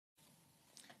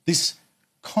This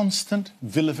constant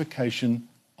vilification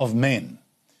of men.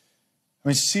 I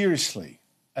mean, seriously,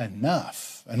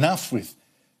 enough. Enough with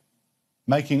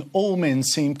making all men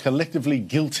seem collectively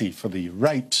guilty for the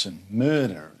rapes and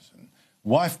murders and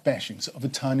wife bashings of a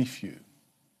tiny few.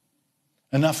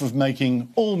 Enough of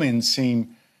making all men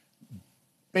seem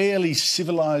barely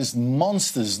civilised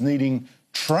monsters needing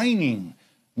training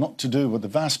not to do what the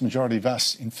vast majority of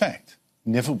us, in fact,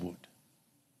 never would.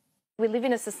 We live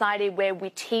in a society where we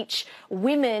teach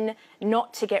women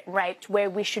not to get raped, where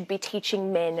we should be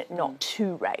teaching men not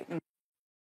to rape.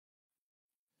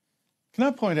 Can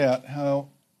I point out how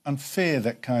unfair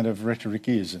that kind of rhetoric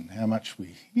is and how much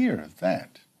we hear of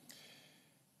that?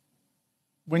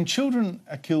 When children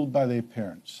are killed by their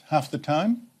parents, half the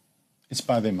time it's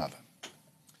by their mother.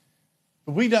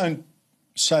 But we don't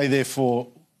say, therefore,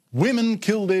 women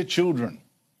kill their children.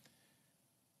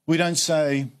 We don't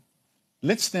say,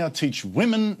 let's now teach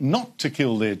women not to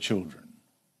kill their children.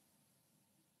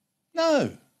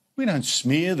 No, we don't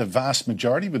smear the vast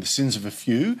majority with the sins of a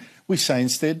few. We say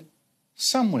instead,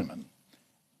 some women,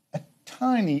 a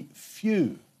tiny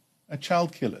few, are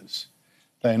child killers.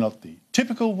 They are not the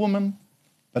typical woman,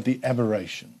 but the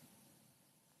aberration.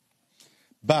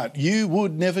 But you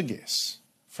would never guess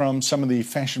from some of the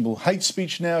fashionable hate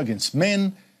speech now against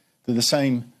men that the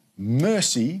same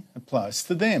mercy applies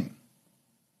to them.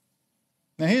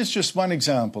 Now, here's just one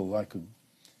example. I could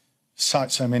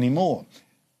cite so many more.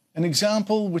 An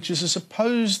example which is a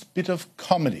supposed bit of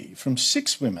comedy from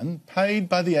 6 women paid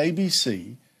by the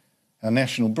ABC, our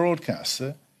national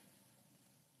broadcaster,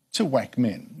 to whack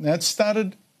men. Now, it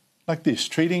started like this,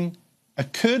 treating a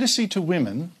courtesy to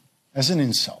women as an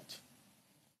insult.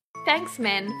 Thanks,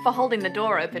 men, for holding the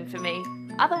door open for me.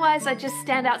 Otherwise, I'd just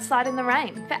stand outside in the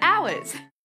rain for hours.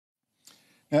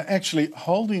 Now, actually,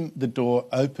 holding the door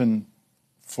open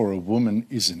for a woman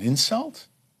is an insult?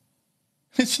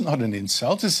 It's not an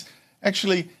insult. It's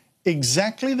actually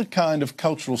exactly the kind of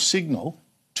cultural signal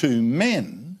to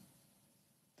men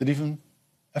that even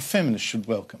a feminist should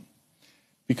welcome,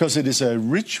 because it is a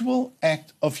ritual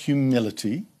act of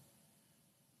humility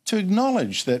to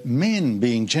acknowledge that men,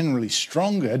 being generally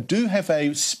stronger, do have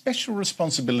a special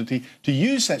responsibility to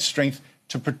use that strength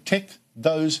to protect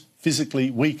those physically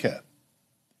weaker,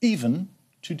 even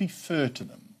to defer to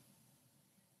them.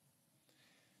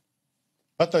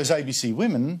 But those ABC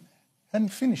women hadn't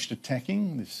finished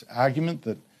attacking this argument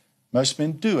that most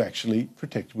men do actually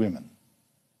protect women.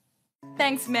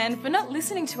 Thanks, men, for not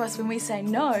listening to us when we say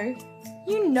no.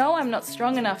 You know I'm not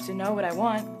strong enough to know what I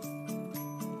want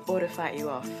or to fight you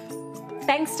off.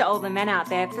 Thanks to all the men out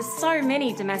there for so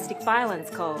many domestic violence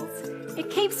calls.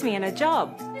 It keeps me in a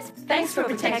job. Thanks for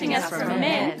protecting us from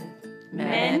men.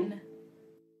 Men.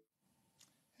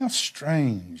 How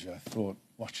strange, I thought,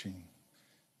 watching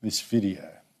this video.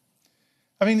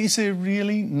 I mean, is there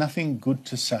really nothing good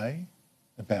to say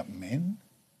about men?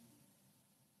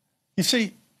 You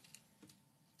see,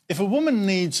 if a woman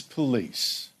needs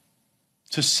police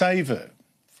to save her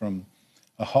from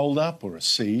a hold-up or a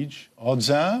siege, odds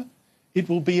are it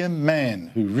will be a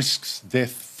man who risks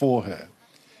death for her.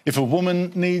 If a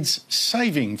woman needs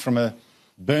saving from a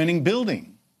burning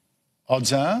building,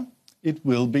 odds are it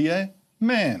will be a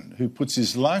man who puts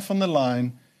his life on the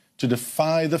line to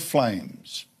defy the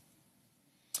flames.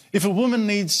 If a woman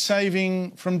needs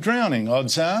saving from drowning,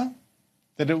 odds are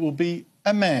that it will be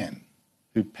a man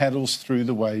who paddles through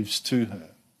the waves to her.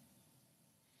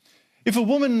 If a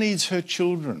woman needs her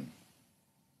children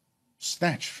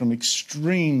snatched from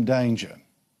extreme danger,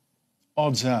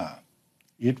 odds are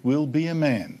it will be a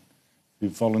man who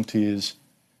volunteers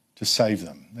to save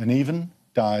them and even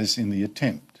dies in the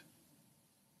attempt.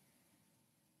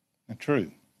 Now,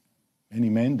 true, many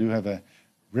men do have a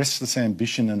restless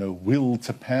ambition and a will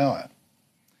to power,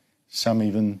 some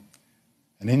even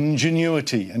an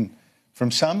ingenuity, and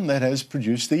from some that has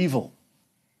produced evil.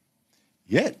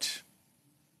 Yet,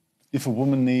 if a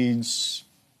woman needs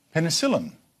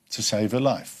penicillin to save her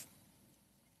life,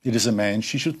 it is a man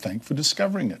she should thank for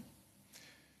discovering it.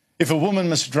 If a woman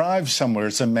must drive somewhere,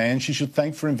 it's a man she should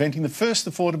thank for inventing the first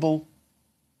affordable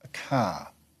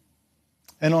car.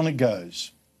 And on it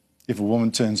goes. If a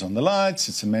woman turns on the lights,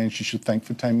 it's a man she should thank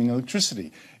for taming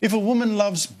electricity. If a woman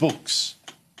loves books,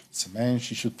 it's a man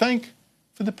she should thank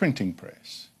for the printing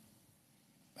press.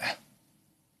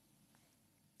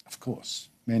 Of course,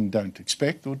 men don't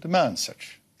expect or demand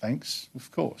such thanks,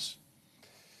 of course.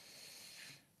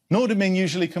 Nor do men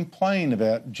usually complain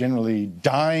about generally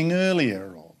dying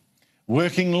earlier or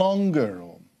working longer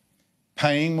or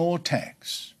paying more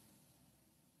tax.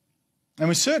 And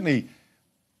we certainly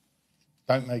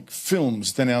don't make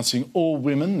films denouncing all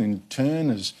women in turn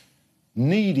as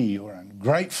needy or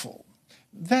ungrateful,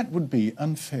 that would be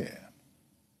unfair.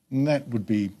 And that would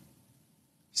be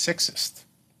sexist.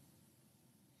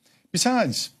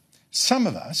 Besides, some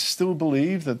of us still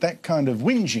believe that that kind of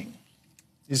whinging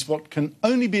is what can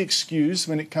only be excused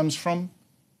when it comes from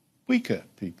weaker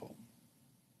people.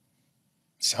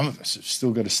 Some of us have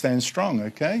still got to stand strong,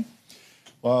 okay?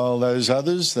 While those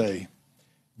others, they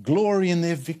glory in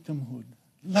their victimhood,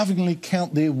 lovingly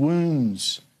count their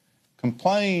wounds,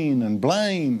 complain and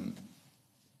blame.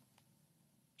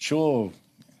 Sure,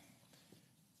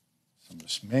 some of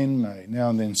us men may now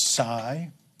and then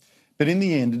sigh, but in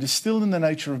the end, it is still in the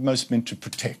nature of most men to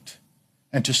protect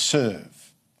and to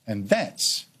serve. And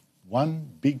that's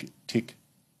one big tick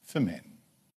for men.